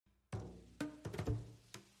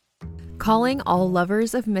Calling all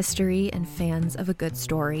lovers of mystery and fans of a good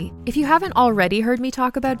story. If you haven't already heard me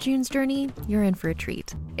talk about June's Journey, you're in for a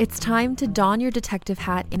treat. It's time to don your detective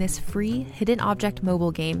hat in this free hidden object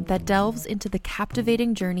mobile game that delves into the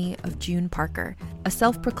captivating journey of June Parker, a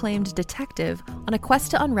self-proclaimed detective on a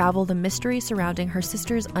quest to unravel the mystery surrounding her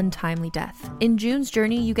sister's untimely death. In June's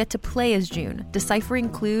Journey, you get to play as June, deciphering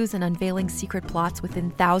clues and unveiling secret plots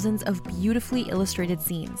within thousands of beautifully illustrated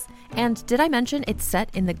scenes. And did I mention it's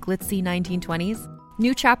set in the glitzy 1920s?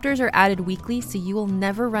 New chapters are added weekly, so you will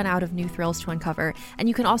never run out of new thrills to uncover, and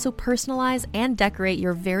you can also personalize and decorate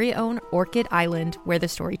your very own Orchid Island where the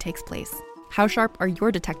story takes place. How sharp are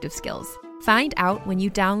your detective skills? Find out when you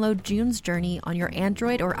download June's Journey on your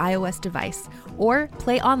Android or iOS device, or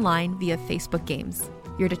play online via Facebook Games.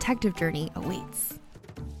 Your detective journey awaits.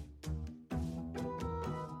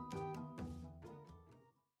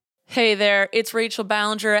 Hey there, it's Rachel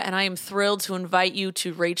Ballinger, and I am thrilled to invite you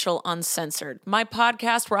to Rachel Uncensored, my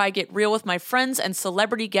podcast where I get real with my friends and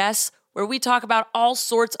celebrity guests, where we talk about all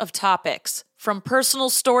sorts of topics. From personal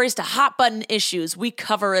stories to hot-button issues, we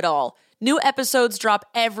cover it all. New episodes drop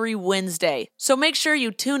every Wednesday, so make sure you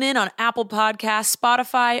tune in on Apple Podcasts,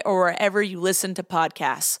 Spotify, or wherever you listen to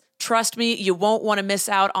podcasts. Trust me, you won't want to miss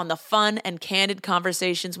out on the fun and candid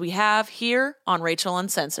conversations we have here on Rachel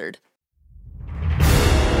Uncensored.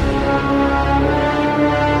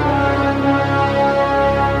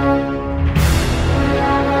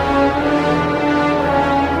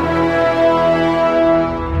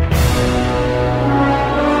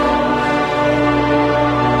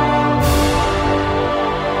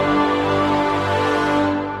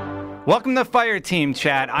 Welcome to Fireteam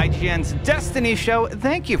Chat, IGN's Destiny show.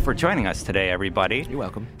 Thank you for joining us today, everybody. You're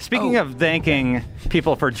welcome. Speaking of thanking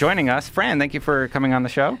people for joining us, Fran, thank you for coming on the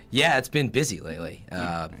show. Yeah, it's been busy lately,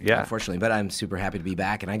 unfortunately, but I'm super happy to be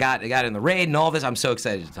back. And I got in the raid and all this. I'm so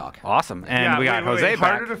excited to talk. Awesome. And we got Jose back.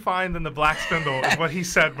 Harder to find than the Black Spindle is what he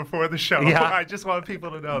said before the show. Yeah. I just want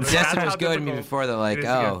people to know that. Destin was good to me before. They're like,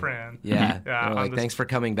 Fran. Yeah. Yeah, They're like, thanks for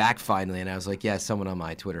coming back finally. And I was like, yeah, someone on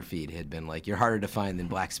my Twitter feed had been like, you're harder to find than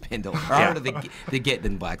Black Spindle. Or harder to get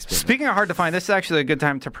than Black Spindle. Speaking of hard to find, this is actually a good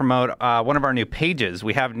time to promote one of our new pages.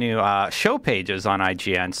 We have new show pages on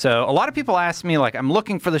IGN. So a lot of people ask me, like, I'm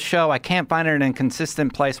looking for the show. I can't find it in a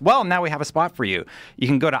consistent place. Well, now we have a spot for you. You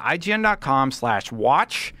can go to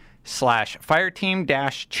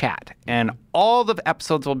ign.com/watch/fireteam-chat. And all the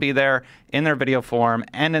episodes will be there in their video form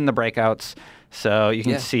and in the breakouts. So you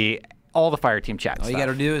can see all the Fireteam chat All stuff. you got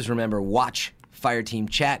to do is remember watch Fireteam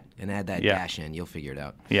Chat and add that dash in. You'll figure it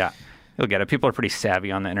out. Yeah. You'll get it. People are pretty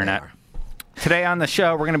savvy on the internet. Today on the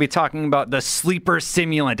show, we're going to be talking about the sleeper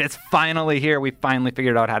simulant. It's finally here. We finally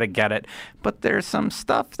figured out how to get it. But there's some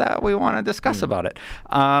stuff that we want to discuss about it.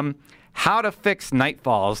 How to fix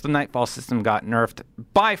Nightfalls. The Nightfall system got nerfed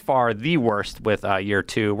by far the worst with Year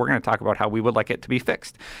 2. We're going to talk about how we would like it to be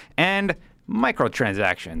fixed. And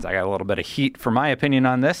microtransactions. I got a little bit of heat for my opinion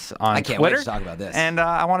on this on Twitter. I can't wait to talk about this. And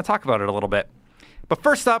I want to talk about it a little bit. But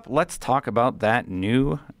first up, let's talk about that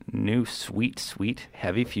new sweet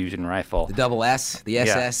heavy fusion rifle. The double S, the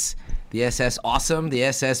SS, the SS awesome, the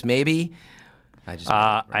SS maybe.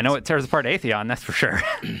 I know it tears apart Atheon, that's for sure.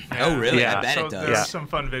 Oh, really? Yeah. I bet it does. There's some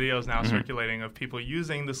fun videos now circulating of people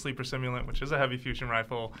using the sleeper simulant, which is a heavy fusion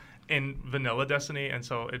rifle, in vanilla Destiny, and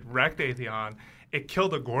so it wrecked Atheon. It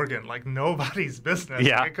killed a Gorgon like nobody's business.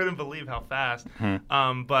 Yeah. I couldn't believe how fast.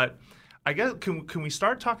 But I guess can we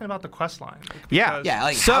start talking about the quest line? Yeah.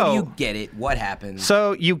 Like how do you get it? What happens?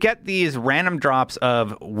 So you get these random drops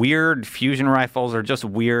of weird fusion rifles or just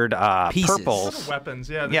weird purples. Little weapons,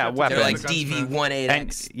 Yeah, They're weapons. like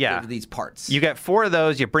DV-18X. Yeah. These parts. You get 4 of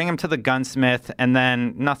those, you bring them to the gunsmith, and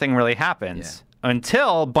then nothing really happens.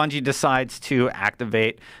 Until Bungie decides to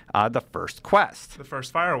activate the first quest. The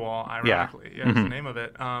first firewall, ironically. Yeah, is the name of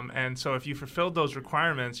it. And so if you fulfilled those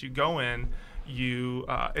requirements, you go in,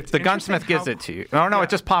 it's the gunsmith gives it to you. No, it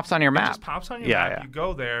just pops on your map. It just pops on your map. You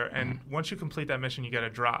go there, and once you complete that mission, you get a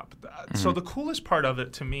drop. So the coolest part of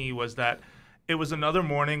it to me was that it was another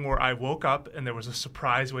morning where I woke up and there was a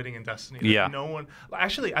surprise waiting in Destiny. No one.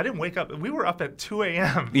 Actually, I didn't wake up. We were up at 2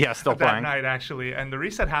 a.m. Yeah, still that playing. night, actually. And the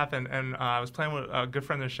reset happened, and I was playing with a good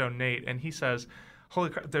friend of the show, Nate, and he says, holy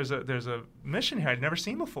crap, there's a mission here I'd never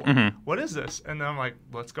seen before. What is this? And then I'm like,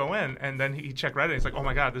 let's go in. And then he checked Reddit. He's like, oh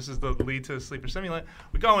my God, this is the lead to the sleeper simulant.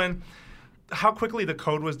 We go in. How quickly the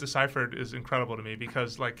code was deciphered is incredible to me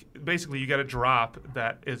because, like, basically you get a drop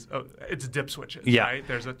that is it's dip switches. Right?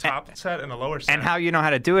 There's a top set and a lower set. And how you know how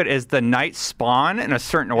to do it is the knights spawn in a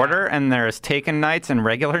certain order, and there's taken knights and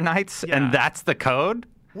regular knights, and that's the code.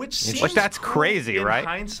 Which seems like that's crazy, in right?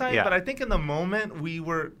 hindsight, but I think in the moment we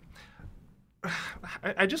were.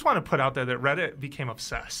 I just want to put out there that Reddit became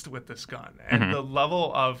obsessed with this gun, and the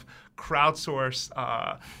level of crowdsourced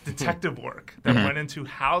detective work that went into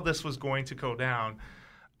how this was going to go down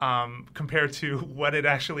compared to what it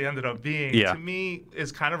actually ended up being, to me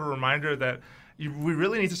is kind of a reminder that we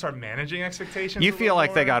really need to start managing expectations. You feel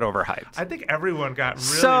like they got overhyped. I think everyone got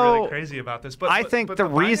really crazy about this. But I think but the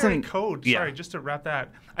reason binary code. Sorry, just to wrap that.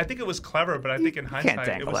 I think it was clever, but I think in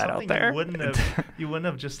hindsight, it was something you wouldn't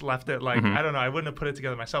have just left it like I don't know. I wouldn't have put it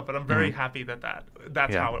together myself. But I'm very happy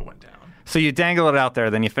that's how it went down. So you dangled it out there,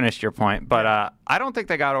 then you finished your point. But I don't think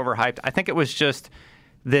they got overhyped. I think it was just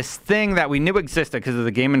this thing that we knew existed because of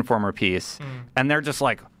the Game Informer piece, and they're just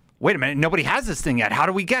like, wait a minute, nobody has this thing yet. How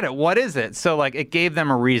do we get it? What is it? So, like, it gave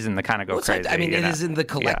them a reason to kind of go crazy. I mean, it is in the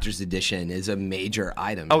collector's edition is a major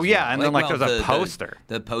item. Oh, yeah, and then, there's a poster.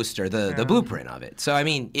 The poster, the blueprint of it. So, I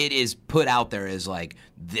mean, it is put out there as, like,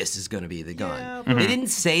 this is going to be the gun. They didn't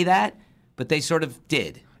say that, but they sort of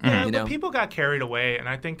did. Yeah, but people got carried away, and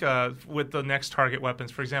I think with the next target weapons,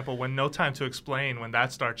 for example, when No Time to Explain, when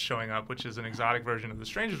that starts showing up, which is an exotic version of the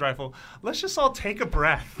Stranger's Rifle, let's just all take a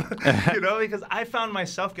breath, because I found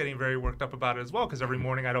myself getting very worked up about it as well, because every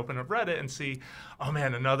morning I'd open up Reddit and see, oh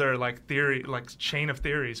man, another chain of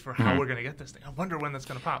theories for how we're going to get this thing. I wonder when that's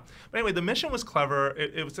going to pop. But anyway, the mission was clever.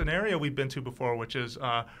 It was an area we've been to before, which is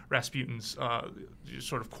Rasputin's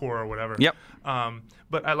sort of core or whatever. Yep.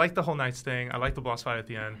 But I like the whole Knights thing. I like the boss fight at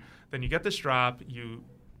the end. Then you get this drop, you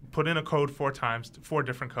put in a code 4 times, 4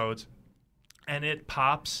 different codes, and it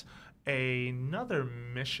pops another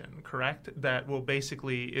mission, correct? That will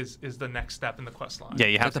basically is the next step in the quest line. Yeah,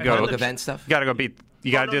 you have to go go event stuff. You got to go beat.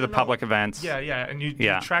 You got to do the public events. Yeah, and you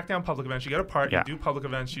track down public events. You get a part. You do public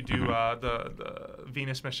events. You do the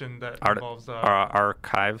Venus mission that involves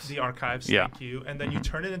archives. The archives. Thank you. And then you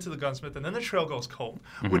turn it into the gunsmith, and then the trail goes cold.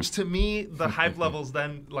 Which to me, the hype levels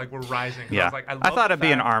then were rising. Yeah, I thought it'd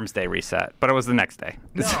be an Arms Day reset, but it was the next day.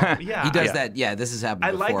 No, yeah, he does that. Yeah, this has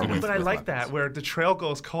happened before. I like that where the trail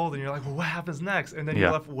goes cold, and you're like, well, what happens next? And then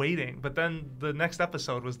you're left waiting. But then the next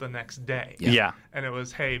episode was the next day. Yeah. And it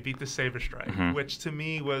was, hey, beat the Saber Strike, which to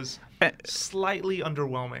me was slightly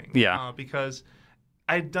underwhelming. Yeah. Because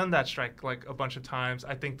I'd done that strike like a bunch of times.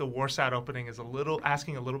 I think the Warsat opening is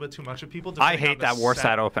asking a little bit too much of people. I hate that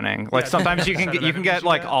Warsat opening. Like sometimes you can get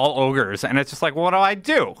like all ogres, and it's just like, what do I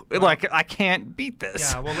do? Like I can't beat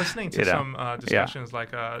this. Yeah. Well, listening to some discussions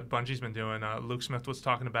like Bungie's been doing, Luke Smith was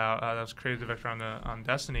talking about that was creative director on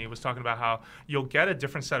Destiny, was talking about how you'll get a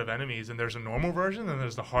different set of enemies, and there's a normal version and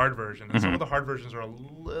there's the hard version. And some of the hard versions are a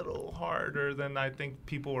little harder than I think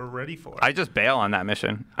people were ready for. I just bail on that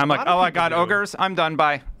mission. I'm like, oh, I got ogres. I'm done.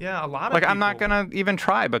 Bye. Yeah, a lot of like people. I'm not gonna even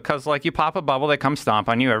try because like you pop a bubble, they come stomp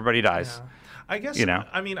on you, everybody dies. Yeah. I guess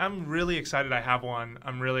I mean I'm really excited. I have one.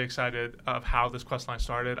 I'm really excited of how this questline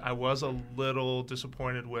started. I was a little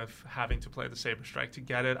disappointed with having to play the Saber Strike to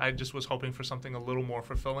get it. I just was hoping for something a little more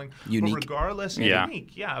fulfilling. Unique. But regardless,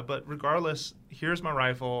 unique. Yeah, but regardless, here's my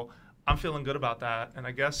rifle. I'm feeling good about that. And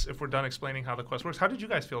I guess if we're done explaining how the quest works, how did you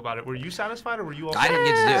guys feel about it? Were you satisfied or were you also I didn't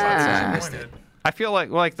get to do it. I missed disappointed? I feel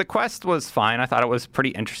like the quest was fine. I thought it was pretty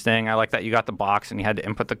interesting. I like that you got the box and you had to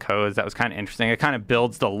input the codes. That was kind of interesting. It kind of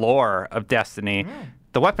builds the lore of Destiny.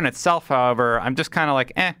 The weapon itself, however, I'm just kind of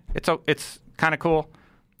like, it's kind of cool,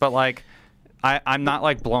 but like I'm not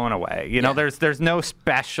like blown away. You know, there's no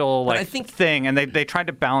special thing, and they tried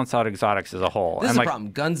to balance out exotics as a whole. This and is the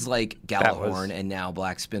problem. Guns like Gallahorn and now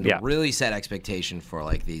Black Spindle really set expectation for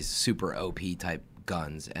like these super OP type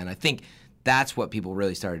guns, and I think that's what people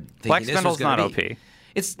really started thinking. Black this Spindle's was gonna not be. OP.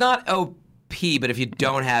 It's not OP, but if you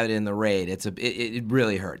don't have it in the raid, it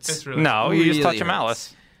really hurts. It's really No, you just touch a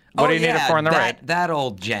malice. What do you need it for in the raid? That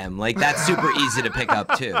old gem, like that's super easy to pick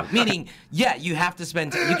up too. Meaning, you have to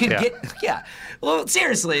spend. You can get. Well,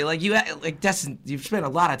 seriously, like Destin, you've spent a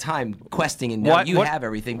lot of time questing, and now you have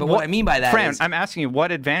everything. But what I mean by that Fran, is, I'm asking you,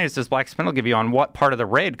 what advantage does Black Spindle give you on what part of the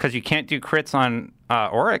raid? Because you can't do crits on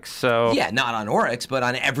Oryx, so not on Oryx, but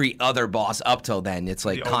on every other boss up till then, it's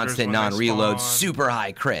like constant non-reload, super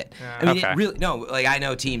high crit. Yeah. I mean, it really I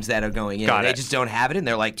know teams that are going in, and they just don't have it, and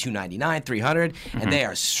they're like 299, 300, and they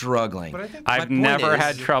are struggling. But I think I've never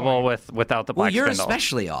had trouble without the Black Spindle. Well, you're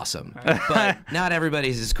especially awesome, but not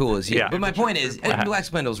everybody's as cool as you. But my point is, Black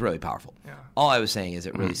Spindle is really powerful. Yeah. All I was saying is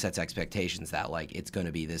it really sets expectations that like it's going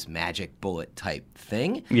to be this magic bullet type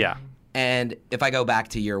thing. Yeah. And if I go back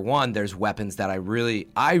to year one, there's weapons that I really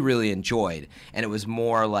enjoyed, and it was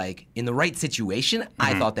more like in the right situation,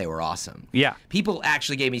 I thought they were awesome. Yeah. People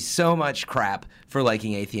actually gave me so much crap for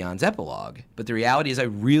liking Atheon's Epilogue, but the reality is I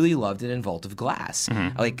really loved it in Vault of Glass.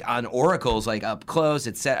 Like on Oracles, like up close,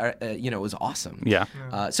 it was awesome. Yeah.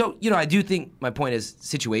 So I do think my point is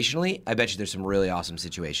situationally, I bet you there's some really awesome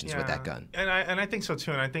situations with that gun. And I think so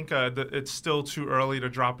too. And I think it's still too early to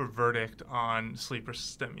drop a verdict on Sleeper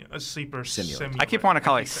Simulant. I keep wanting to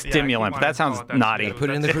call it stimulant, but that sounds naughty. Put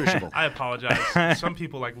it in the crucible. I apologize. Some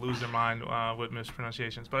people lose their mind with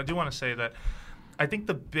mispronunciations, but I do want to say that I think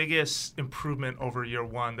the biggest improvement over year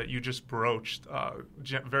one that you just broached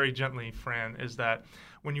very gently, Fran, is that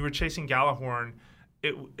when you were chasing Galahorn,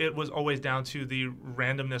 it was always down to the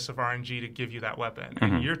randomness of RNG to give you that weapon.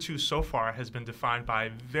 And year two so far has been defined by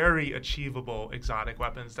very achievable exotic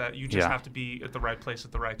weapons that you just have to be at the right place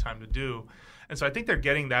at the right time to do. And so I think they're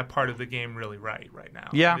getting that part of the game really right now.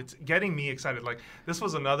 Yeah. And it's getting me excited. Like, this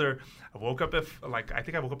was another, I woke up at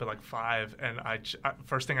 5, and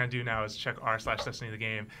first thing I do now is check r/Destiny the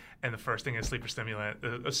game, and the first thing is Sleeper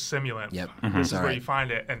Simulant. Yep. This is where you find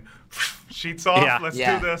it, and sheets off, let's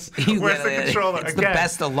do this. Where's the controller? It's Again, the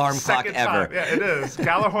best alarm clock ever. Yeah, it is.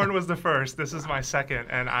 Galahorn was the first. This is my second,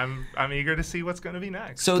 and I'm eager to see what's going to be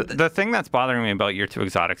next. So the thing that's bothering me about year two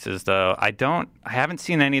exotics is, though, I haven't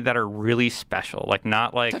seen any that are really special. Like,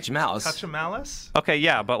 not like Touch of Malice. Touch of Malice? Okay,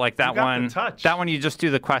 yeah, but like that one, you just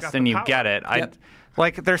do the quest and you get it.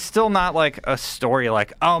 Like, there's still not like a story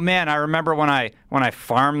like, oh man, I remember when I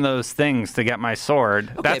farmed those things to get my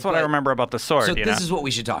sword. Okay, that's what I remember about the sword. So this is what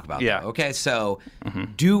we should talk about. Yeah. Though. Okay. So,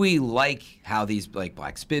 do we like how these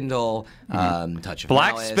Black Spindle, Touch of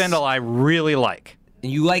Black Malice? Spindle, I really like.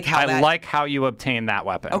 And you like how I like how you obtain that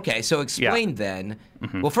weapon. Okay, so explain then.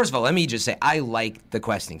 Well, first of all, let me just say I like the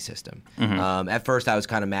questing system. At first, I was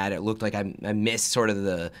kind of mad. It looked like I missed sort of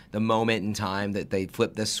the moment in time that they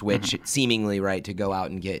flipped the switch, seemingly right, to go out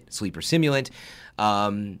and get Sleeper Simulant.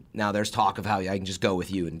 Now there's talk of how I can just go with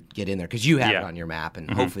you and get in there because you have it on your map, and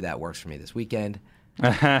hopefully that works for me this weekend.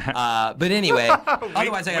 But anyway,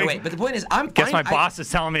 otherwise I gotta wait. But the point is, Guess my boss is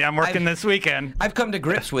telling me I'm working this weekend. I've come to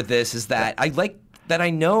grips with this. Is that I like. That I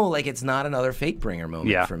know, like, it's not another Fatebringer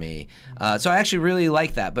moment for me. So I actually really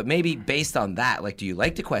like that. But maybe based on that, like, do you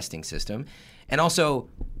like the questing system? And also,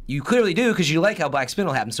 you clearly do because you like how Black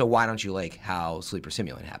Spindle happened. So why don't you like how Sleeper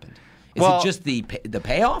Simulant happened? Is it just the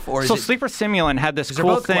payoff, or is it... Sleeper Simulant had this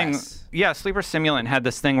cool thing. Yeah, Sleeper Simulant had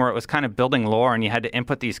this thing where it was kind of building lore, and you had to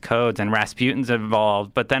input these codes, and Rasputin's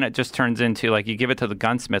involved. But then it just turns into, like, you give it to the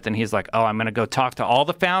gunsmith, and he's like, "Oh, I'm gonna go talk to all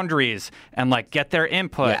the foundries and like get their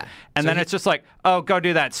input." Yeah. And then it's just like, "Oh, go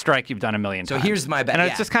do that strike you've done a million times." So here's my bet. And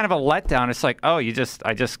it's just kind of a letdown. It's like, "Oh, I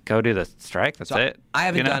just go do the strike. That's it." I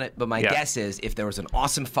haven't done it, but my guess is if there was an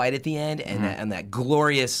awesome fight at the end and that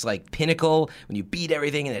glorious like pinnacle when you beat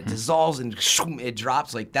everything and it dissolves and it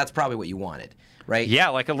drops, like that's probably what you wanted, right? Yeah,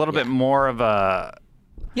 like a little bit more of a.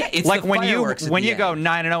 Yeah, it's like when you go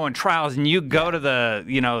 9-0 in trials and you go to the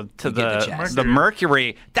the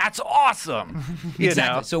Mercury. That's awesome. You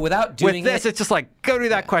know. So without doing with this, it's just like go do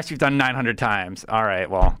that quest you've done 900 times. All right,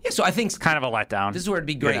 well. Yeah, so I think it's kind of a letdown. This is where it'd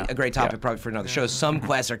be great, a great topic probably for another show. Some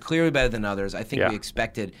quests are clearly better than others. I think we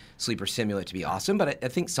expected Sleeper Simulant to be awesome, but I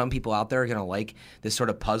think some people out there are gonna like this sort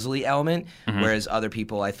of puzzly element, whereas other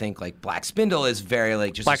people, I think, like Black Spindle is very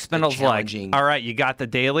like just Black Spindle's challenging. Like, all right, you got the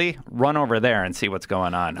daily, run over there and see what's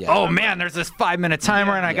going on. Yeah. Oh man, there's this 5-minute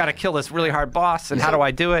timer and I got to kill this really hard boss. And how do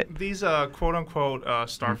I do it? These quote unquote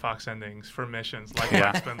Star Fox endings for missions like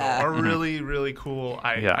Black Spindle are really, really cool.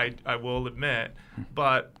 I will admit,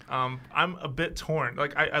 but I'm a bit torn.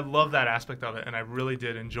 Like I love that aspect of it, and I really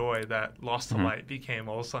did enjoy that Lost to Light became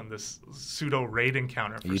all of a sudden this pseudo raid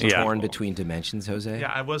encounter. Are you torn between dimensions, Jose?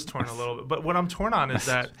 Yeah, I was torn a little bit, but what I'm torn on is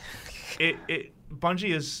that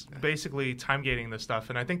Bungie is basically time gating this stuff,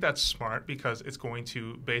 and I think that's smart because it's going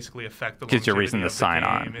to basically affect the gives you a reason to of the sign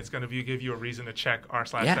game. on. It's going to give you a reason to check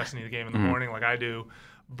r/Destiny the game in the morning like I do.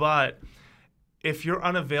 But if you're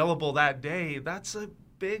unavailable that day, that's a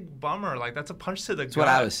big bummer. Like that's a punch to the gut. That's what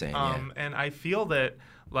I was saying. And I feel that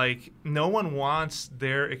like no one wants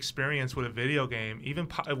their experience with a video game, even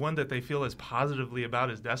one that they feel as positively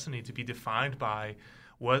about as Destiny, to be defined by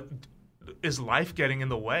what is life getting in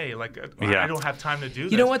the way. Like I don't have time to do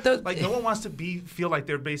this. You know what though? Like no one wants to feel like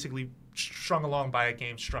they're basically strung along by a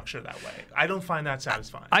game structure that way. I don't find that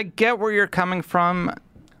satisfying. I get where you're coming from,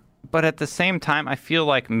 but at the same time, I feel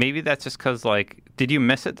like maybe that's just because like, did you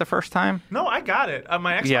miss it the first time? No, I got it.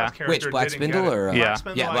 My Xbox character Which, Black didn't Spindle get it. or Black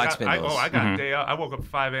Spindle, yeah, Black Spindle. I got a day out. I woke up at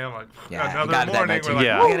 5 a.m. like another I got morning. That we're like,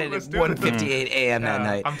 I got it at 1:58 a.m. that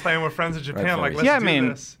night. I'm playing with friends in Japan. Right, like, let's do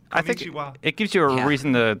this. I think it gives you a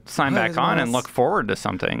reason to sign back on and look forward to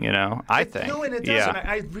something, I think. No, and it does, and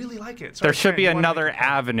I really like it. There should be another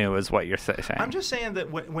avenue is what you're saying. I'm just saying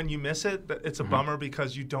that when you miss it, it's a bummer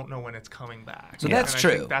because you don't know when it's coming back. So that's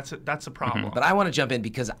true. I think that's a problem. But I want to jump in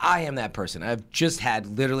because I am that person. I've just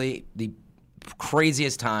had literally the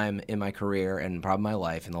craziest time in my career and probably my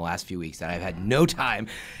life in the last few weeks that I've had no time.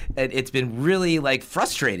 It's been really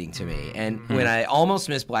frustrating to me. And when I almost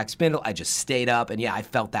missed Black Spindle, I just stayed up and I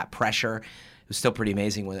felt that pressure. It was still pretty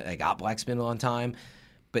amazing when I got Black Spindle on time.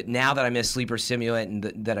 But now that I missed Sleeper Simulant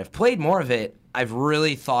and that I've played more of it, I've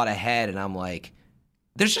really thought ahead and I'm like,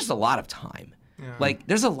 there's just a lot of time. Yeah.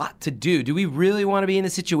 There's a lot to do. Do we really want to be in a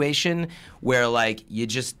situation where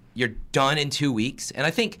you're done in 2 weeks? And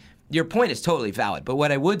I think your point is totally valid, but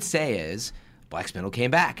what I would say is Black Spindle came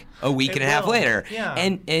back a week and a half later,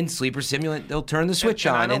 and Sleeper Simulant, they'll turn the switch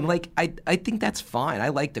on, and I think that's fine. I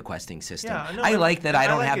like the questing system. Yeah, no, I like that I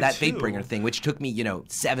don't have that Fatebringer thing, which took me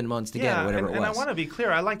 7 months to get or whatever it was. And I want to be clear,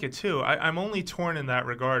 I like it too. I'm only torn in that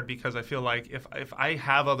regard because I feel like if I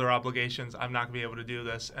have other obligations, I'm not going to be able to do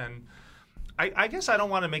this, and I guess I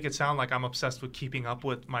don't want to make it sound like I'm obsessed with keeping up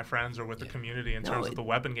with my friends or with the community in terms of the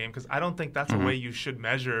weapon game, because I don't think that's a way you should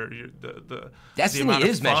measure the Destiny amount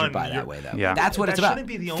is of fun measured by that way, though. Yeah. That's what it's about.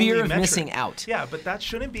 Fear of missing out. Yeah, but that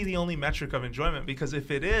shouldn't be the only metric of enjoyment, because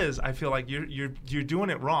if it is, I feel like you're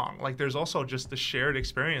doing it wrong. There's also just the shared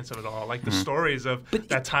experience of it all, the stories of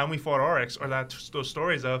that time we fought Oryx, or those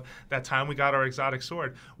stories of that time we got our exotic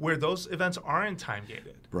sword, where those events aren't time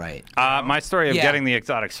gated. Right. My story of getting the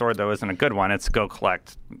exotic sword, though, isn't a good one. It's go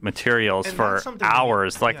collect materials for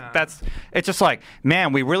hours. It's just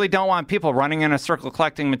man, we really don't want people running in a circle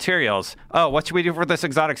collecting materials. Oh, what should we do for this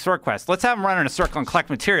exotic sword quest? Let's have them run in a circle and collect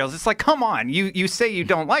materials. It's come on. You say you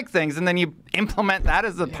don't like things, and then you implement that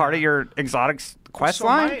as a part of your exotic quest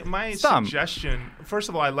line? My suggestion, first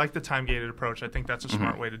of all, I like the time-gated approach. I think that's a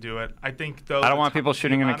smart way to do it. I think, though, I don't want people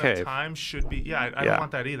shooting in a cave. Time should be, I don't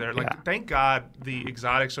want that either. Thank God the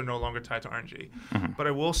exotics are no longer tied to RNG. But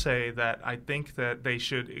I will say that I think that they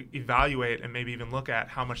should evaluate and maybe even look at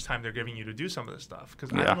how much time they're giving you to do some of this stuff,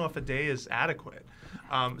 because I don't know if a day is adequate.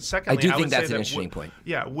 Secondly, I think that's an interesting point.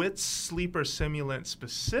 Yeah, with Sleeper Simulant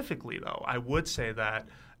specifically, though, I would say that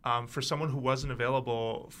for someone who wasn't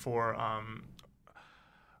available for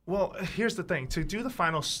well, here's the thing: to do the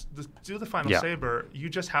final saber, you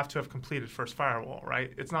just have to have completed first firewall,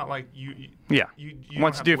 right? It's not like you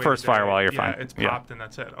once you do first firewall, you're fine. It's popped and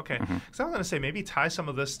that's it. Okay, so I'm going to say maybe tie some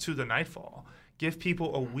of this to the Nightfall. Give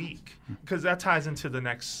people a week, because that ties into the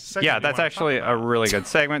next segment. Yeah, that's actually a really good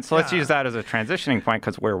segment. So let's use that as a transitioning point,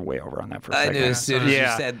 because we're way over on that for a second. I knew as soon as you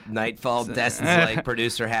said Nightfall, Destin's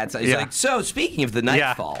producer hat. He's so speaking of the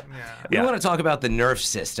Nightfall, we want to talk about the nerf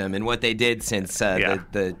system and what they did since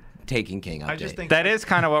the Taken King update. I just think that is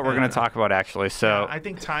kind of what we're going to talk about, actually. So I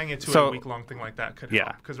think tying it to a week-long thing like that could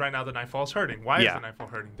help, because right now the Nightfall's hurting. Why is the Nightfall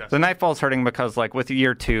hurting, Destiny? The Nightfall's hurting because, with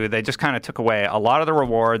year 2, they just kind of took away a lot of the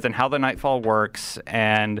rewards and how the Nightfall works.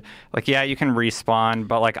 And, you can respawn,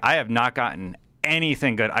 but, I have not gotten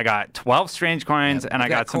anything good. I got 12 strange coins, and I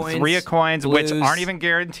got some 3 coins, which aren't even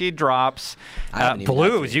guaranteed drops.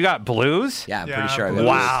 Blues. You got blues? Yeah, I'm pretty sure.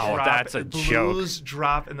 Wow, that's a joke. Blues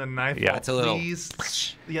drop in the Nightfall. Yeah, it's a little.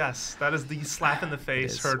 Yes, that is the slap in the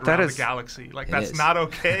face heard around the galaxy. That's not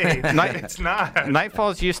okay. It's not.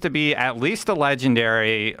 Nightfalls used to be at least a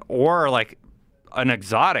legendary or an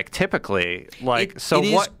exotic, typically.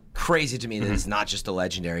 Crazy to me that it's not just a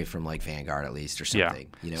legendary from Vanguard, at least, or something.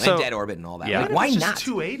 And Dead Orbit and all that. Yeah. Why it's not? just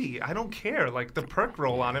 280. I don't care. The perk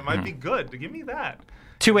roll on it might be good. Give me that.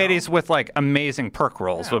 280s with amazing perk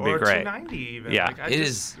rolls would be great. Or 290 even. Yeah, it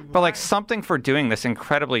is. But something for doing this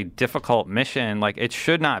incredibly difficult mission, it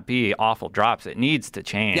should not be awful drops. It needs to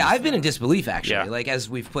change. Yeah, I've been in disbelief actually. As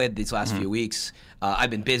we've played these last few weeks,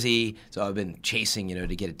 I've been busy, so I've been chasing,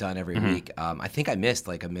 to get it done every week. I think I missed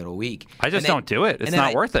a middle week. I just don't do it. It's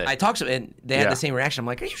not worth it. I talked to them, and they had the same reaction. I'm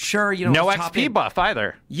like, are you sure? No XP buff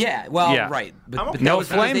either. Yeah, well, right. But no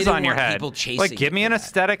flames on your head. Give me an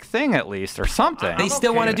aesthetic thing at least, or something. They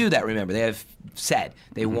still want to do that, remember. They have said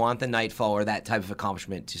they want the Nightfall or that type of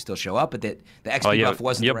accomplishment to still show up, but that the XP buff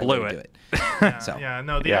wasn't the right way to do it. The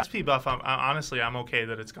XP buff, honestly, I'm okay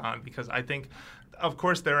that it's gone, because I think, of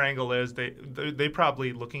course, their angle is they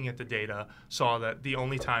probably, looking at the data, saw that the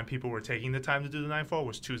only time people were taking the time to do the Nightfall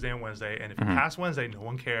was Tuesday and Wednesday, and if you passed Wednesday, no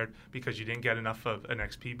one cared, because you didn't get enough of an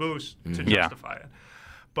XP boost to justify it.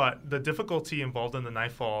 But the difficulty involved in the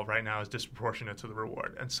Nightfall right now is disproportionate to the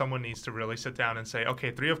reward. And someone needs to really sit down and say, okay,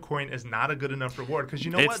 3 of coin is not a good enough reward. Because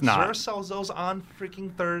you know what? Xur sells those on freaking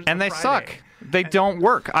Thursday. And they suck. They don't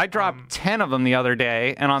work. I dropped 10 of them the other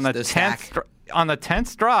day. And on the 10th... on the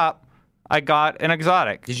 10th drop, I got an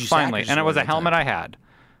exotic. Did you stack finally? or just And it was one a at a helmet time? I had.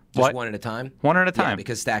 Just What? one at a time? One at a time. Yeah,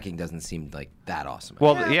 because stacking doesn't seem like that awesome.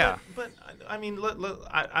 Well, yeah. But I mean,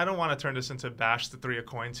 I don't want to turn this into bash the 3 of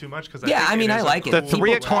coin too much because Yeah, I mean, I like it. The People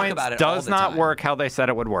 3 of talk coins about it all does the not time. work how they said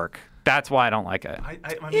it would work. That's why I don't like it. I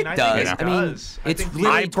mean, It I does. think it I mean, does. it's think really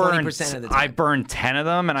I 20% of the time. I burned 10 of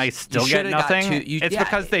them and I still get should've got nothing. two- It's yeah.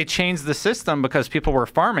 because they changed the system because people were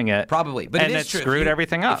farming it. Probably. But and it it is true. screwed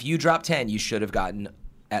everything up. If you drop 10, you should have gotten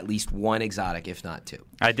at least one exotic, if not 2.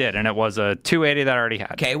 I did, and it was a 280 that I already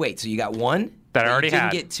had. Okay, wait. So you got 1? That I but already you didn't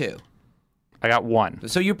had. get 2. I got 1.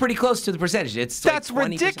 So you're pretty close to the percentage. It's like That's 20%.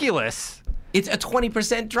 ridiculous. It's a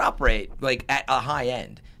 20% drop rate, like at a high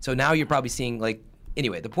end. So now you're probably seeing like.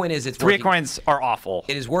 Anyway, the point is, it's 3 working. coins are awful.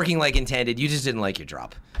 It is working like intended. You just didn't like your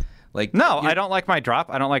drop. Like No, I don't like my drop.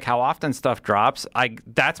 I don't like how often stuff drops.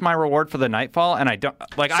 That's my reward for the nightfall, and I don't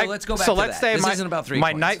like. So let's go back to let's that. say This my, isn't about 3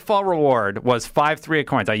 my coins. nightfall reward was 5 3 of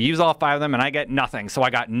coins. I use all 5 of them, and I get nothing. So I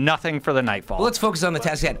got nothing for the nightfall. Well, let's focus on the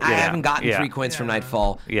task at hand. I haven't gotten 3 coins from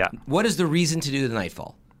Nightfall. Yeah. What is the reason to do the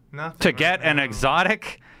Nightfall? Nothing to right get an now.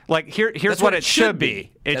 exotic. Like here's That's what what it should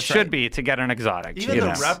be. It That's should right. be to get an exotic. Even you the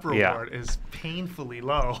know? rep Yeah. reward is painfully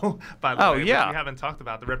low. By the Oh, way, which yeah. we haven't talked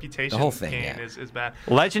about the reputation. The whole thing, gain yeah. is bad.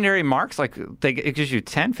 Legendary marks, like it gives you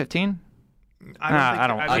 10, 15. I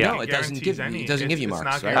don't- think yeah. No, it doesn't guarantees give- any. it doesn't give you It's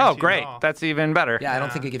marks, not right? Oh, guaranteed great. at all. That's even better. Yeah, I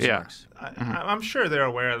don't think it gives you Yeah. marks. I'm sure they're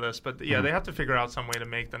aware of this, but yeah, they have to figure out some way to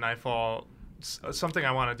make the Nightfall something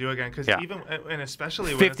I want to do again, because Yeah. even and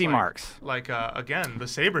especially when 50 it's like, marks. like again the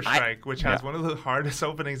Saber Strike, which has one of the hardest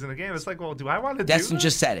openings in the game. It's like, well, do I want to do Destin this?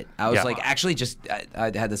 just said it. I was Yeah. like, actually,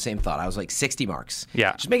 I had the same thought. I was like, 60 marks.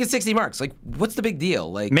 Yeah. Just make it 60 marks. Like, what's the big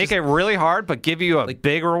deal? Like, Make just- it really hard, but give you a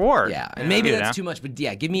big reward. Yeah, and maybe You that's know? too much, but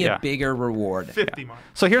yeah, give me Yeah. a bigger reward. 50 marks.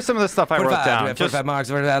 So here's some of the stuff I wrote 45, down. we have 45 marks,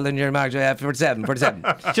 45 linear marks, we have 47, 47.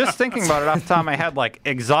 Just thinking about it off the top of my head, like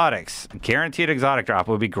exotics, guaranteed exotic drop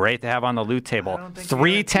would be great to have on the loot table. don't think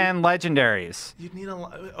 310 legendaries. You'd need a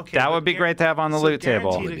lot. Okay, That but would be great to have on the so loot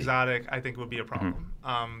table. Guaranteed exotic, I think, would be a problem.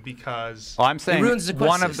 Because. Well, I'm saying ruins the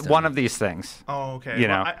quest system. one of these things. Oh, okay. You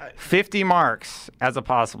know, Well, I 50 marks as a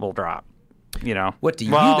possible drop. You know, What do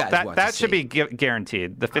you well, guys that want to that should see? be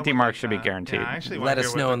guaranteed. The 50 would marks like should be that. guaranteed. Yeah, I actually Let wanna us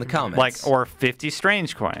hear know what in the that comments. Like or 50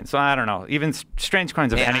 strange coins. So I don't know. Even strange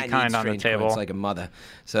coins of Man, I any need kind on the strange table. coins like a mother.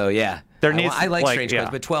 So yeah, There needs- I like like, strange yeah.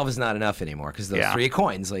 coins, but 12 is not enough anymore because those Yeah. 3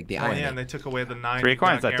 coins, like the Oh, irony. yeah, and they took away the 9 3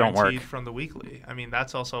 coins that don't work. guaranteed from the weekly. I mean,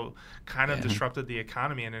 that's also kind of disrupted the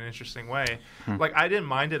economy in an interesting way. Like, I didn't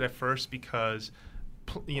mind it at first because,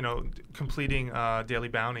 completing daily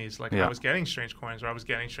bounties, like Yeah. I was getting strange coins, or I was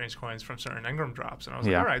getting strange coins from certain engram drops, and I was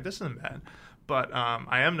Yeah. like, all right, this isn't bad. But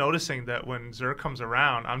I am noticing that when Zerg comes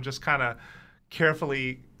around, I'm just kind of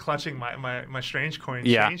carefully clutching my strange coin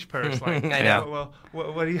Yeah. change purse, like, I know.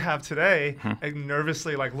 well, what do you have today? And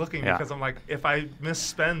nervously like looking Yeah. because I'm like, if I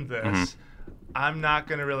misspend this, I'm not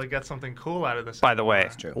gonna really get something cool out of this. By the way,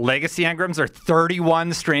 true. legacy engrams are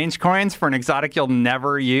 31 strange coins for an exotic you'll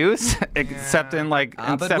never use, except in But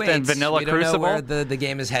except wait, in Vanilla we don't Crucible. know where the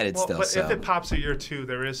game is headed Well, still. but so. if it pops at year 2,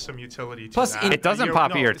 there is some utility to Plus, that. it doesn't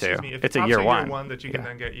pop at year 2. excuse me, if It's it a pops year at 1. Year 1 that you can Yeah.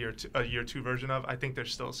 then get a year 2 version of. I think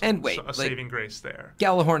there's still some, And wait, a like- saving grace there.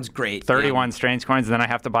 Gallahorn's great. 31 strange coins, and then I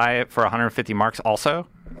have to buy it for 150 marks also,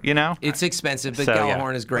 you know? It's expensive, but So, yeah.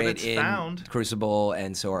 Gallahorn is great it's in found. Crucible,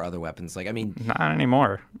 and so are other weapons. Like, I mean, Not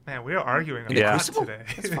anymore. Man, we are arguing a Yeah. lot Crucible? today.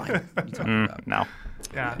 That's fine. What are you talking about? No.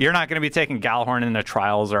 Yeah. You're not going to be taking Galahorn into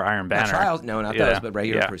Trials or Iron Banner. Not Trials, no, not Yeah. those, but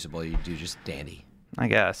regular Yeah. Crucible, you do just dandy. I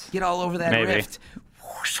guess. Get all over that Maybe. rift.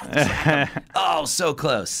 Oh, so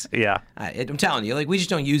close. Yeah. I'm telling you, like, we just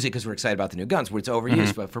don't use it because we're excited about the new guns, where it's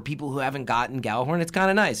overused. But for people who haven't gotten Gallahorn, it's kind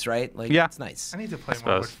of nice, right? Like, Yeah. it's nice. I need to play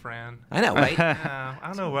more with suppose. Fran. I know, right? I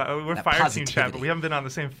don't know. We're That fire team positivity. chat, but we haven't been on the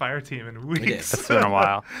same fire team in weeks. It's been a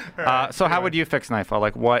while. Right, So how anyway. would you fix Nightfall?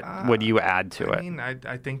 Like, what would you add to I it? mean,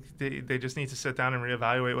 I think they just need to sit down and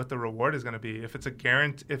reevaluate what the reward is going to be. If it's a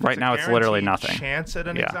guarantee, Right now it's literally nothing. Chance at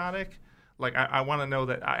an Yeah. exotic, like I want to know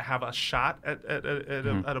that I have a shot at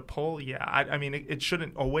Mm-hmm. a pull. Yeah, I mean it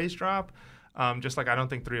shouldn't always drop. Just like I don't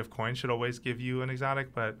think 3 of coins should always give you an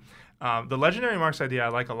exotic, but the legendary marks idea I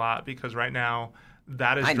like a lot because right now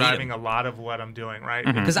that is I need driving 'em. a lot of what I'm doing. Right,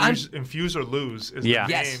 Because I'm- infuse or lose is Yeah.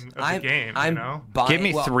 the Yes, game of I'm, the game. I'm you know? buying. Give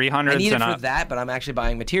me well, 300s I need it and for up. that, but I'm actually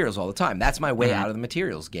buying materials all the time. That's my way out of the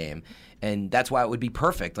materials game, and that's why it would be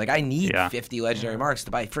perfect. Like, I need Yeah. 50 legendary marks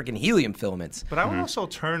to buy freaking helium filaments. But I would also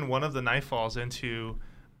turn one of the Nightfalls into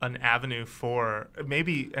an avenue for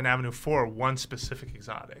one specific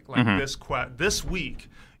exotic. Like this week,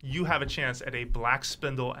 you have a chance at a Black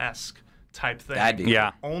Spindle-esque type thing. That'd be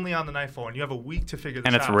Yeah. Only on the Nightfall, and you have a week to figure this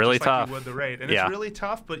And out. it's really just like tough. you would the raid. And Yeah. it's really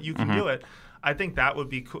tough, but you can do it. I think that would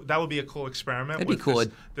be cool. That would be a cool experiment. That'd be cool.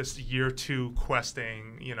 This year 2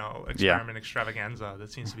 questing, experiment extravaganza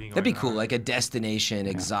that seems to be going on. That'd be cool, like a destination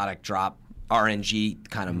exotic drop RNG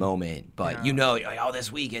kind of moment. But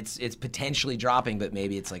this week it's potentially dropping, but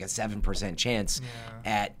maybe it's like a 7% chance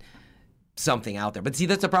at something out there. But see,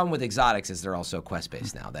 that's the problem with exotics is they're also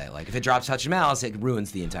quest-based now. They if it drops Touch of Malice, it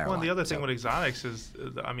ruins the entire line. The other thing with exotics is,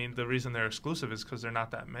 the reason they're exclusive is because there are not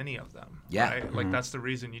that many of them. Yeah. Right? Like, that's the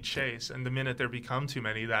reason you chase. And the minute there become too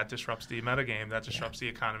many, that disrupts the metagame, that disrupts the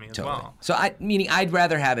economy as well. So, I'd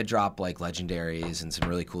rather have it drop, like, legendaries and some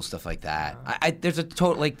really cool stuff like that. There's a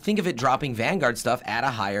total, think of it dropping Vanguard stuff at a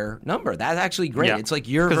higher number. That's actually great. Yeah. It's like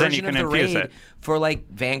your version of the raid for, like,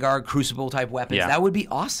 Vanguard, Crucible-type weapons. Yeah. That would be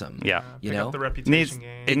awesome. Yeah. The reputation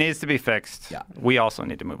game. It needs to be fixed. Yeah. We also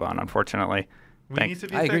need to move on, unfortunately. We need to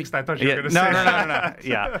be fixed? I thought you were going to say that.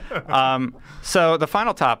 No. Yeah. So the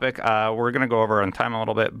final topic, we're going to go over on time a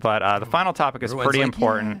little bit, but the final topic is pretty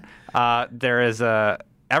important. Yeah. There is a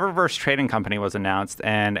Eververse Trading Company was announced,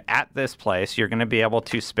 and at this place, you're going to be able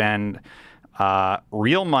to spend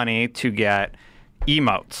real money to get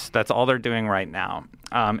emotes. That's all they're doing right now.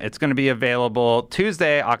 It's going to be available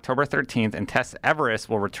Tuesday, October 13th, and Tess Everest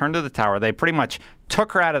will return to the tower. They pretty much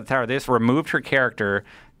took her out of the tower. They just removed her character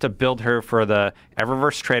to build her for the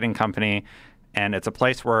Eververse Trading Company, and it's a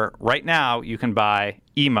place where right now you can buy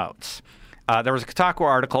emotes. There was a Kotaku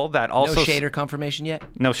article that also... No shader confirmation yet?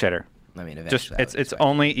 No shader. I mean, eventually. It's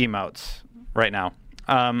only emotes right now.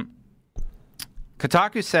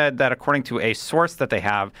 Kotaku said that according to a source that they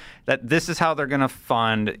have, that this is how they're going to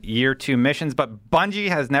fund year 2 missions, but Bungie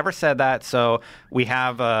has never said that, so we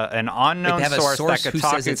have an unknown source that who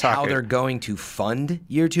says it's how they're going to fund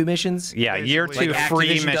year 2 missions? Yeah, year 2 free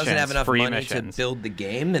missions. Doesn't have enough money to build the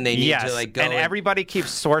game, and they need to go. And everybody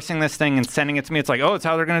keeps sourcing this thing and sending it to me. It's like, it's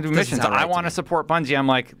how they're going to do missions. I want to support Bungie. I'm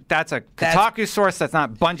like, that's a Kotaku source. That's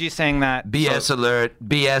not Bungie saying that. BS alert.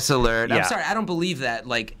 BS alert. Yeah. I'm sorry, I don't believe that.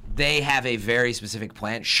 They have a very specific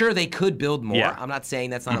plan. Sure, they could build more. Yeah. I'm not saying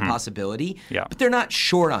that's not a possibility. Yeah. But they're not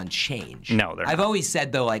short on change. No, they're not. I've always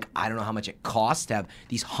said, though, I don't know how much it costs to have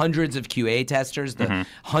these hundreds of QA testers, the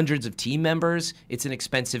hundreds of team members. It's an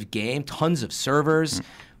expensive game, tons of servers.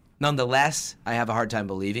 Nonetheless, I have a hard time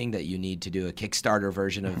believing that you need to do a Kickstarter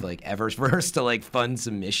version of Eververse to fund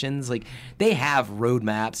some missions. They have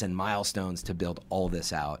roadmaps and milestones to build all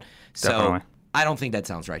this out. Definitely. So I don't think that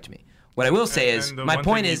sounds right to me. What I will say is, my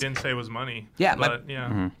point is, you didn't say was money. Yeah,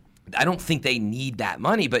 I don't think they need that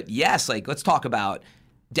money. But yes, let's talk about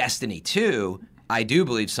Destiny 2. I do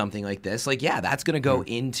believe something like this. That's going to go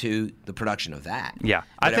into the production of that. Yeah,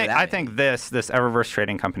 I think this Eververse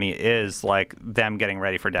Trading Company is them getting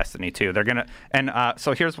ready for Destiny 2. They're gonna, and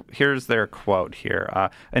so here's their quote here.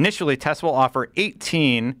 Initially, Tess will offer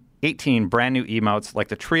 18 brand new emotes, like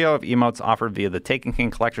the trio of emotes offered via the Taken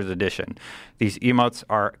King Collector's Edition. These emotes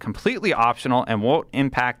are completely optional and won't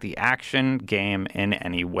impact the action game in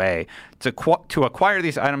any way. To acquire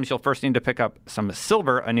these items, you'll first need to pick up some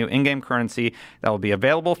silver, a new in-game currency that will be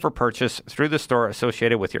available for purchase through the store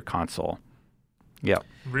associated with your console. Yep.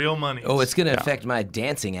 Real money. Oh, it's going to affect my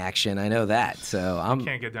dancing action. I know that. So I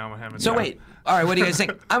can't get down with him. So wait. All right, what do you guys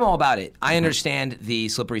think? I'm all about it. I understand the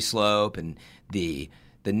slippery slope and the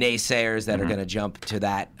naysayers that are going to jump to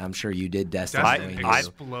that. I'm sure you did, Destiny. I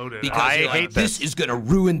exploded. Because I hate this is going to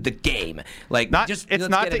ruin the game. It's not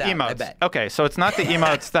the emotes. Okay, so it's not the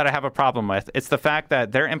emotes that I have a problem with. It's the fact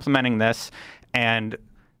that they're implementing this, and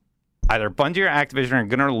either Bungie or Activision are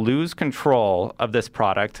going to lose control of this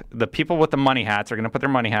product. The people with the money hats are going to put their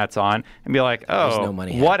money hats on and be like,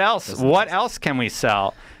 what else? What else can we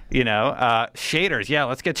sell? Shaders. Yeah,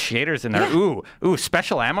 let's get shaders in there. Ooh,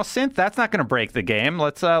 special ammo synth. That's not going to break the game.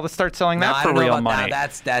 Let's start selling that for real money.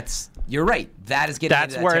 That's you're right. That is getting.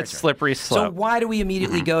 That's where it's slippery slope. So why do we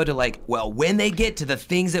immediately go to when they get to the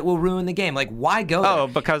things that will ruin the game? Why go there? Oh,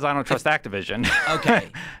 because I don't trust Activision. Okay.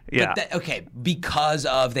 Yeah. Because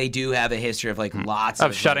they do have a history of lots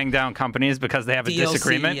of shutting down companies because they have a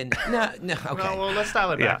disagreement. No. Okay. Well, let's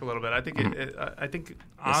dial it back a little bit. I think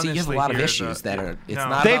honestly, you have a lot of issues that are. It's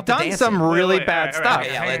not. They've done some really bad stuff.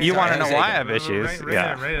 You want to know why I have issues?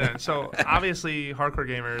 Right. So obviously, hardcore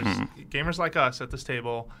gamers like us at this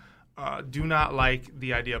table, do not like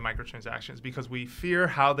the idea of microtransactions because we fear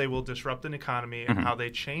how they will disrupt an economy and how they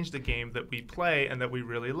change the game that we play and that we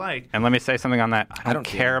really like. And let me say something on that. I don't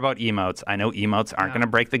care about emotes. I know emotes aren't going to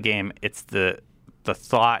break the game. It's the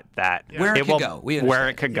thought that where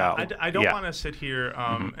it could go. I don't want to sit here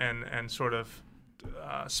and sort of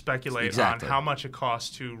speculate on how much it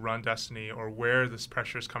costs to run Destiny or where this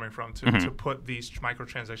pressure is coming from to put these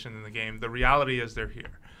microtransactions in the game. The reality is they're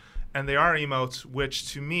here. And they are emotes,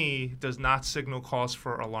 which to me does not signal cause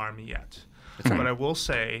for alarm yet. But I will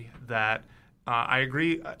say that I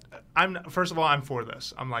agree. First of all, I'm for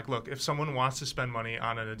this. I'm like, look, if someone wants to spend money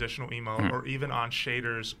on an additional emote or even on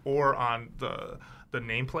shaders or on the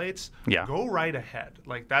nameplates, go right ahead.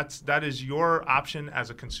 Like that is your option as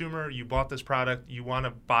a consumer. You bought this product, you want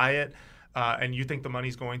to buy it, and you think the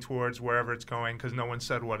money's going towards wherever it's going because no one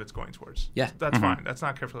said what it's going towards. Yeah, that's fine. That's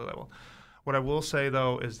not carefully labeled. What I will say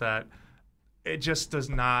though is that it just does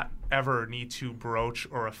not ever need to broach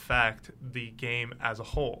or affect the game as a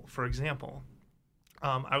whole. For example,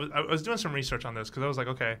 I was doing some research on this because I was like,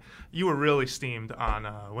 okay, you were really steamed on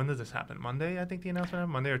when did this happen? Monday, I think the announcement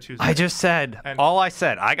happened? Monday or Tuesday? I just said, all I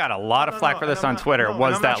said. I got a lot of flack for this on Twitter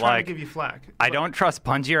was I'm that not trying to give you flack. I don't trust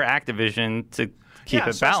Bungie or Activision to keep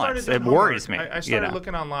it balanced. It worries me. I started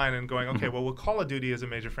looking online and going, okay, well, Call of Duty is a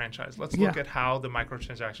major franchise. Let's look at how the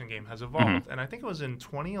microtransaction game has evolved. And I think it was in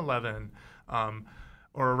 2011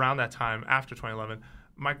 or around that time, after 2011,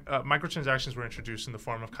 microtransactions were introduced in the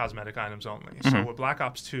form of cosmetic items only. So with Black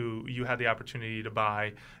Ops 2, you had the opportunity to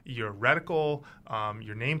buy your reticle,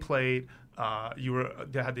 your nameplate. You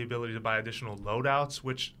had the ability to buy additional loadouts,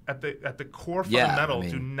 which at the core fundamental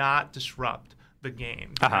do not disrupt the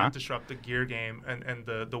game, do not disrupt the gear game and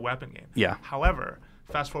the weapon game. Yeah. However,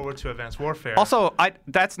 fast forward to Advanced Warfare. Also,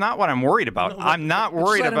 that's not what I'm worried about. I'm not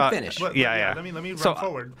worried about. Finish. Let me run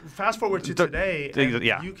forward. Fast forward to today,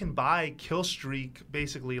 and you can buy kill streak.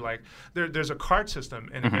 Basically, like there's a card system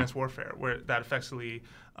in Advanced Warfare where that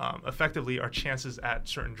effectively are chances at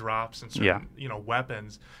certain drops and certain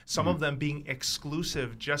weapons. Some of them being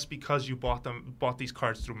exclusive just because you bought these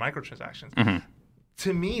cards through microtransactions.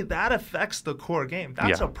 To me, that affects the core game.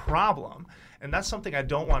 That's a problem. And that's something I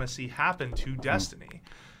don't want to see happen to Destiny.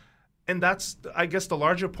 And that's, I guess, the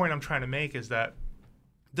larger point I'm trying to make is that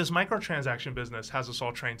this microtransaction business has us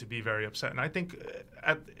all trained to be very upset. And I think,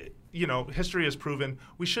 history has proven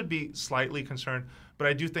we should be slightly concerned. But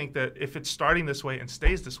I do think that if it's starting this way and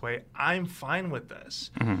stays this way, I'm fine with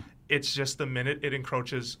this. It's just the minute it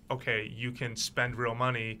encroaches, okay, you can spend real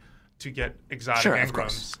money to get exotic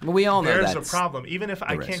engrams. Well, we all know there's a problem. Even if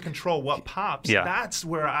I can't control what pops, that's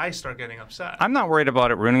where I start getting upset. I'm not worried about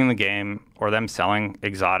it ruining the game or them selling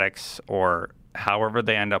exotics or however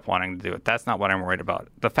they end up wanting to do it. That's not what I'm worried about.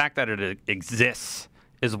 The fact that it exists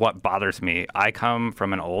is what bothers me. I come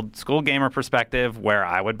from an old school gamer perspective where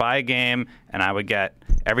I would buy a game and I would get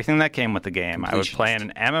everything that came with the game. I would play in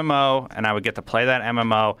an MMO and I would get to play that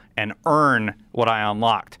MMO and earn what I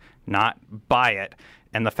unlocked, not buy it.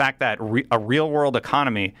 And the fact that a real-world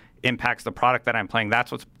economy impacts the product that I'm playing,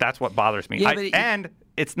 that's what bothers me. And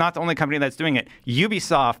it's not the only company that's doing it.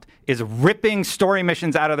 Ubisoft is ripping story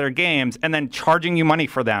missions out of their games and then charging you money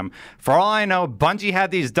for them. For all I know, Bungie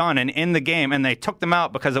had these done and in the game, and they took them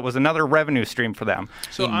out because it was another revenue stream for them.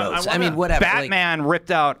 So I mean, whatever. Batman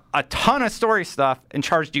ripped out a ton of story stuff and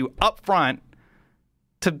charged you up front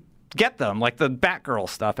to get them, like the Batgirl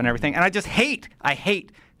stuff and everything. And I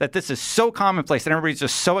hate that this is so commonplace and everybody's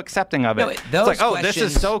just so accepting of it. It's like, this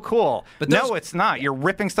is so cool. But no, it's not. You're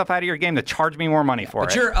ripping stuff out of your game to charge me more money for it.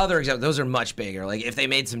 But your other examples, those are much bigger. Like if they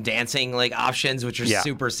made some dancing options, which are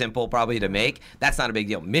super simple probably to make, that's not a big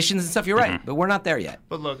deal. Missions and stuff, you're right, but we're not there yet.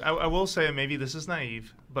 But look, I will say, maybe this is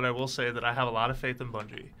naive, but I will say that I have a lot of faith in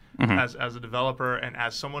Bungie as a developer and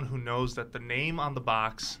as someone who knows that the name on the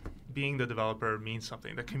box, being the developer, means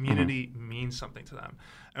something. The community means something to them.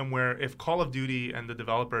 And where if Call of Duty and the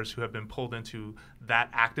developers who have been pulled into that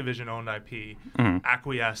Activision-owned IP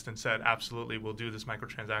acquiesced and said, absolutely, we'll do this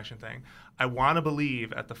microtransaction thing, I want to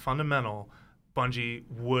believe at the fundamental, Bungie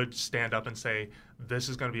would stand up and say, this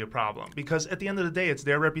is going to be a problem. Because at the end of the day, it's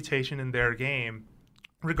their reputation in their game,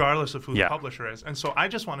 regardless of who the publisher is. And so I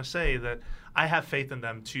just want to say that I have faith in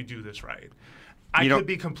them to do this right. I could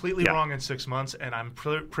be completely wrong in 6 months, and I'm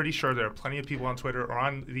pretty sure there are plenty of people on Twitter or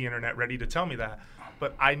on the internet ready to tell me that.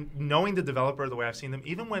 But knowing the developer the way I've seen them,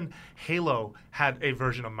 even when Halo had a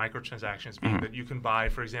version of microtransactions, being that you can buy,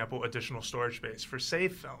 for example, additional storage space for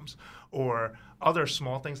save films or other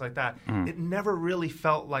small things like that, it never really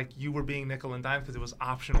felt like you were being nickel and dime because it was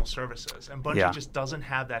optional services. And Bungie just doesn't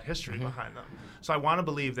have that history behind them. So I want to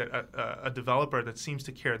believe that a developer that seems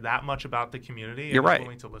to care that much about the community and is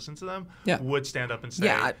willing to listen to them would stand up and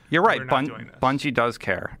say, you're right. Bungie does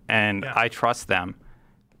care, and I trust them.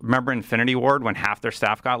 Remember Infinity Ward when half their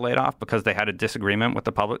staff got laid off because they had a disagreement with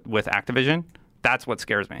with Activision? That's what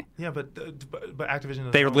scares me. Yeah, but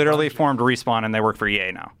Activision. They literally formed Respawn and they work for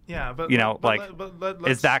EA now. Yeah, but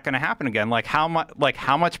is that going to happen again? Like how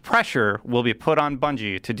much pressure will be put on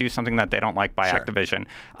Bungie to do something that they don't like by Activision?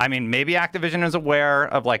 I mean, maybe Activision is aware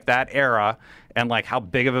of like that era and like how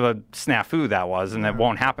big of a snafu that was, and it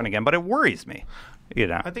won't happen again. But it worries me.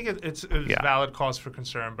 I think it's valid cause for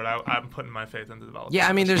concern, but I'm putting my faith in the developers. Yeah,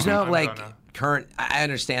 I mean, there's no current. I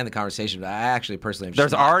understand the conversation, but I actually personally.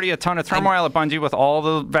 There's already a ton of turmoil at Bungie with all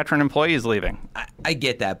the veteran employees leaving. I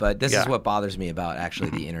get that, but this is what bothers me about actually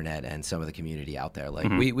the internet and some of the community out there. Like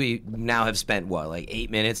we now have spent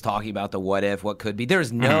 8 minutes talking about the what if, what could be.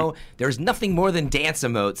 There's nothing more than dance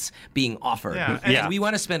emotes being offered. And we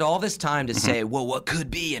want to spend all this time to say, well, what could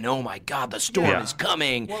be, and oh my God, the storm is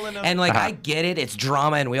coming. Well, and I get it, it's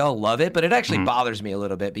drama and we all love it, but it actually bothers me a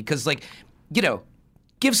little bit because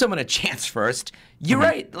give someone a chance first. You're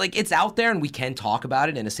right. Like, it's out there, and we can talk about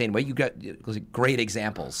it in a sane way. You got great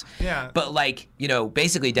examples. Yeah. But,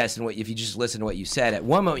 basically, Destin, if you just listen to what you said, at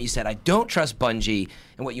one moment you said, I don't trust Bungie,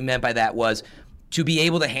 and what you meant by that was to be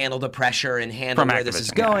able to handle the pressure and handle where this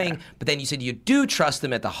is going. But then you said you do trust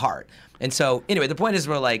them at the heart. And so, anyway, the point is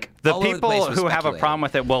we're like, the people who have a problem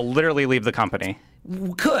with it will literally leave the company.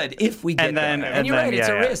 Could if we get there. And you're right, it's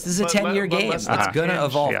a risk. This is a 10-year game. It's going to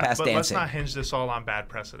evolve past dancing. Let's not hinge this all on bad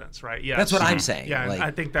precedents, right? Yes. That's what I'm saying. Yeah,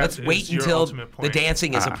 I think that's let's wait until the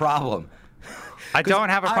dancing is a problem. I don't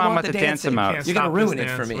have a problem with the dance emotes. You're going to ruin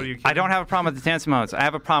it for me. I don't have a problem with the dance emotes. I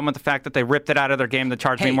have a problem with the fact that they ripped it out of their game to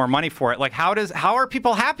charge me more money for it. Like, how are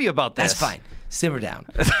people happy about this? That's fine. Simmer down.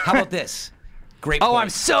 How about this? Great point. Oh, I'm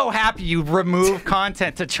so happy you remove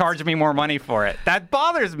content to charge me more money for it. That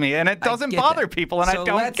bothers me, and it doesn't bother people, and I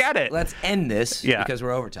don't get it. Let's end this, because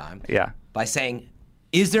we're over time, by saying,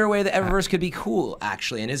 is there a way that Eververse could be cool,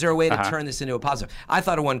 actually? And is there a way to turn this into a positive? I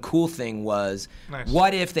thought one cool thing was,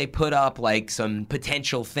 what if they put up some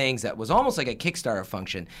potential things that was almost like a Kickstarter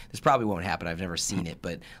function? This probably won't happen. I've never seen it.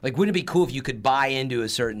 But wouldn't it be cool if you could buy into a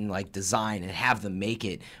certain design and have them make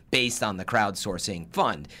it based on the crowdsourcing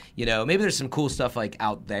fund? Maybe there's some cool stuff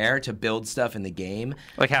out there to build stuff in the game.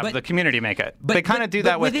 Have the community make it. They kind of do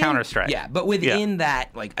that with Counter-Strike. Yeah, but within that,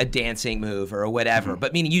 a dancing move or whatever.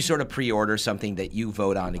 But meaning you sort of pre-order something that you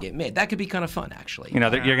vote on to get made. That could be kind of fun, actually. You're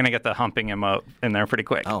going to get the humping emote in there pretty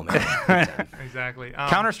quick. Oh, man. Exactly.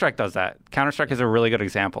 Counter-Strike does that. Counter-Strike is a really good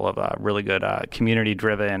example of really good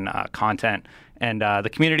community-driven content. And the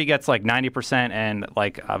community gets 90% and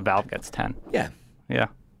Valve gets 10. Yeah. Yeah.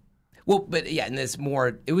 Well, but and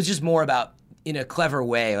it was just more about in a clever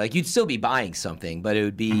way. You'd still be buying something, but it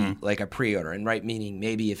would be a pre-order, and meaning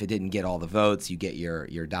maybe if it didn't get all the votes, you get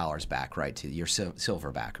your dollars back, to your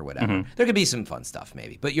silver back or whatever. There could be some fun stuff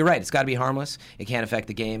maybe, but you're right. It's got to be harmless. It can't affect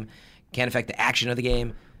the game, can't affect the action of the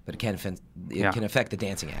game, but it can affect the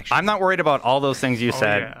dancing action. I'm not worried about all those things you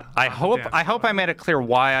said. Yeah. I hope I made it clear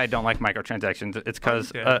why I don't like microtransactions. It's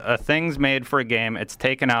because a thing's made for a game, it's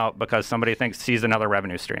taken out because somebody sees another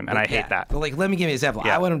revenue stream, and I hate that. But let me give you an example.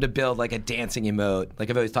 I want them to build a dancing emote.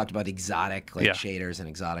 I've always talked about exotic shaders and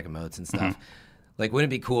exotic emotes and stuff.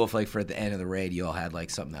 Wouldn't it be cool if for at the end of the raid you all had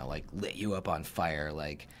something that lit you up on fire,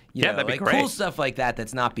 that'd be great. Cool stuff like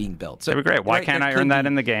that's not being built. So that'd be great. Why can't I earn that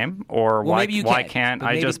in the game? Or why can't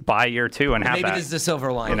I just buy year 2 and have that? Maybe this is the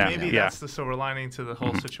silver lining. Maybe that's the silver lining to the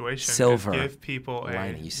whole situation. Silver. Give people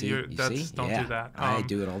lining. You see? Don't do that. I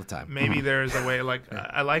do it all the time. Maybe there's a way.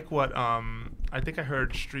 I like what I think I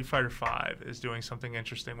heard Street Fighter V is doing something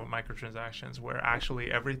interesting with microtransactions, where actually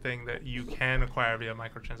everything that you can acquire via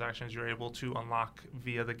microtransactions, you're able to unlock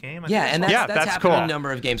via the game. And that's happened cool. in a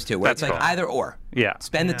number of games too, where it's either or. Yeah.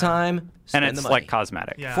 Spend the time, spend and it's the money.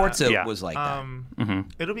 Cosmetic. Yeah. Forza was like that.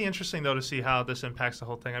 It'll be interesting though to see how this impacts the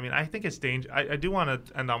whole thing. I mean, I think it's dangerous. I do want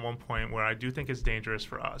to end on one point where I do think it's dangerous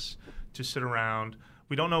for us to sit around.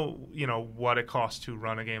 We don't know, what it costs to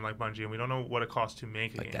run a game like Bungie, and we don't know what it costs to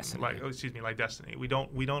make a game like Destiny. We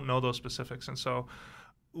don't know those specifics, and so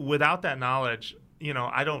without that knowledge,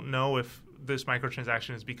 I don't know if this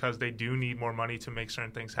microtransaction is because they do need more money to make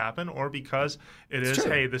certain things happen, or because it is,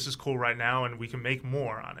 hey, this is cool right now and we can make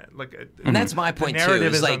more on it. And that's my point too. The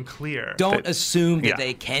narrative is unclear. Don't assume that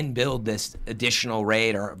they can build this additional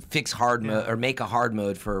raid or fix hard mode or make a hard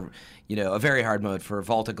mode for a very hard mode for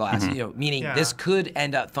Vault of Glass. Meaning this could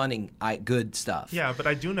end up funding good stuff. Yeah, but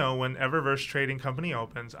I do know when Eververse Trading Company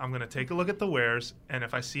opens, I'm going to take a look at the wares, and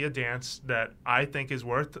if I see a dance that I think is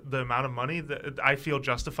worth the amount of money that I feel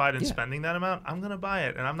justified in spending that amount, I'm going to buy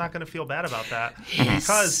it, and I'm not going to feel bad about that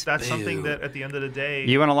because that's something that at the end of the day,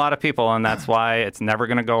 you and a lot of people, and that's why it's never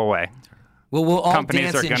going to go away. Well, we'll all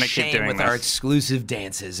companies dance are in going to keep shame doing with this. our exclusive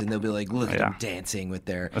dances, and they'll be like, look at them dancing with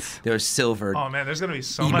their silver. Oh man, there's gonna be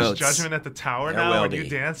so emotes. much judgment at the tower now when you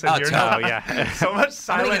dance, and you're totally. not. So much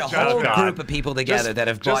silent get a whole judgment. group of people together that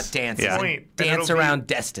have bought dances. Dance around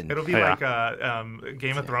Destin. It'll be like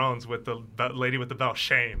Game of Thrones with the lady with the bell.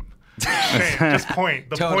 Shame. Shame. Just point.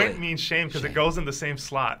 The point means shame because it goes in the same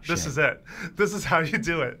slot. This is it. This is how you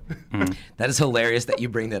do it. That is hilarious that you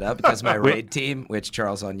bring that up because my raid team, which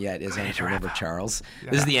Charles on yet is, I don't remember Charles.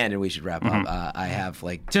 This is the end and we should wrap up. I have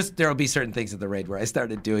there'll be certain things at the raid where I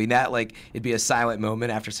started doing that. Like it'd be a silent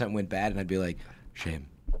moment after something went bad and I'd be like, shame.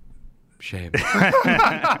 Shame. And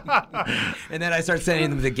then I start sending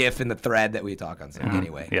them the GIF in the thread that we talk on. So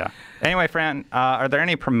anyway. Yeah. Anyway, Fran, are there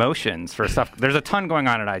any promotions for stuff? There's a ton going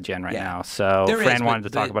on at IGN right now. So Fran wanted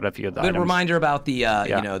to talk about a few of the items. Good reminder about the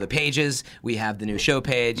the pages. We have the new show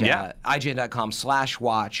page.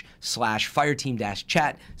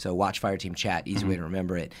 IGN.com/watch/Fireteam-chat. So watch Fireteam chat. Easy way to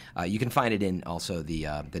remember it. You can find it in also the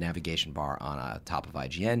navigation bar on top of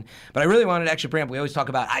IGN. But I really wanted to actually bring up. We always talk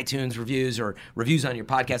about iTunes reviews or reviews on your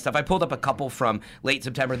podcast stuff. I pulled up a couple from late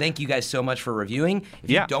September. Thank you guys so much for reviewing. If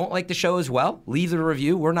you don't like the show as well, leave the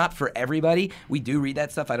review. We're not for everybody. We do read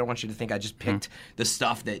that stuff. I don't want you to think I just picked the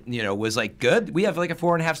stuff that was good. We have like a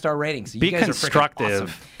 4.5-star rating. So you guys are freaking awesome.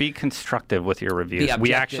 Be constructive with your reviews.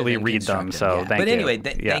 We actually read them. So thank you. But anyway,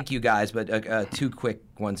 thank you guys. But two quick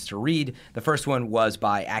ones to read. The first one was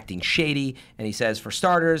by Acting Shady, and he says, for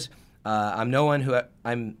starters, I'm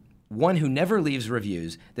one who never leaves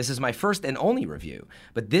reviews. This is my first and only review,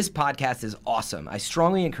 but this podcast is awesome. I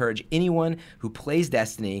strongly encourage anyone who plays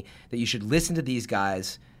Destiny that you should listen to these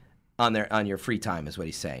guys on your free time, is what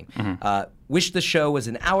he's saying. Wish the show was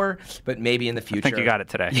an hour, but maybe in the future. I think you got it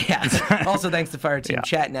today. Yeah. Also, thanks to Fireteam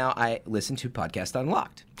Chat. Now I listen to Podcast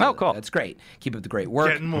Unlocked. Oh, cool. That's great. Keep up the great work.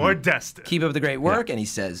 Getting more Destiny. Keep up the great work. And he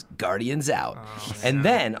says, Guardians out. And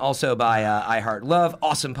then also by I Heart Love.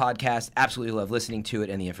 Awesome podcast. Absolutely love listening to it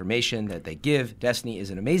and the information that they give. Destiny is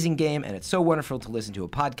an amazing game, and it's so wonderful to listen to a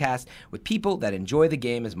podcast with people that enjoy the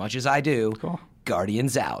game as much as I do. Cool.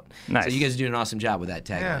 Guardians out. Nice. So you guys are doing an awesome job with that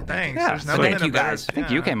tagline. Yeah, thanks. Yeah, There's never been thank you a better- guys. I think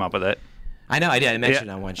you came up with it. I know I did. I mentioned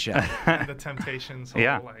it on one show. The Temptations. Whole,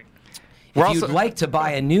 If you'd like to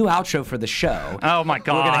buy a new outro for the show, oh my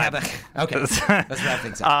God, we're gonna have okay. Let's wrap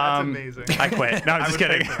things up. That's amazing. I quit. No, I'm just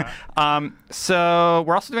kidding. pay for So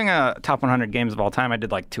we're also doing a top 100 games of all time. I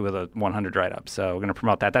did like 2 of the 100 write-ups, so we're going to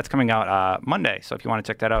promote that. That's coming out Monday. So if you want to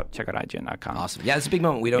check that out, check out IGN.com. Awesome. Yeah, it's a big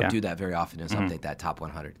moment. We don't do that very often. Is update that top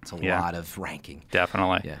 100. It's a lot of ranking.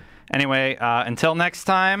 Definitely. Yeah. Anyway, until next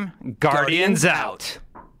time, Guardians out.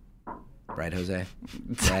 Right, Jose?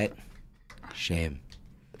 Right? Shame.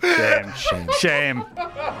 Shame. Shame. Shame.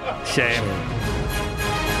 Shame.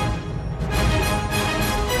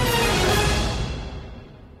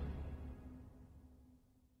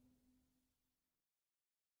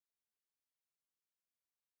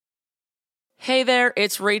 Hey there,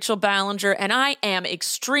 it's Rachel Ballinger, and I am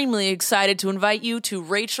extremely excited to invite you to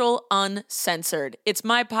Rachel Uncensored. It's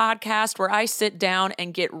my podcast where I sit down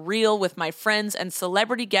and get real with my friends and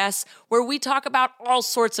celebrity guests, where we talk about all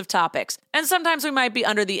sorts of topics. And sometimes we might be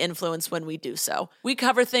under the influence when we do so. We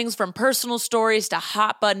cover things from personal stories to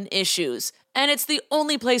hot button issues. And it's the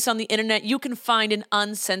only place on the internet you can find an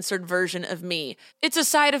uncensored version of me. It's a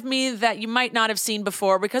side of me that you might not have seen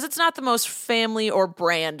before because it's not the most family or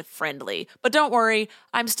brand friendly. But don't worry,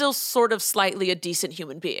 I'm still sort of slightly a decent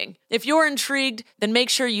human being. If you're intrigued, then make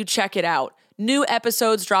sure you check it out. New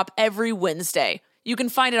episodes drop every Wednesday. You can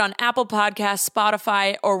find it on Apple Podcasts,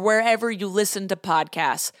 Spotify, or wherever you listen to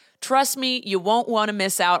podcasts. Trust me, you won't want to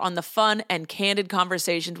miss out on the fun and candid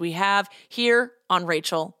conversations we have here on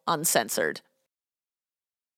Rachel Uncensored.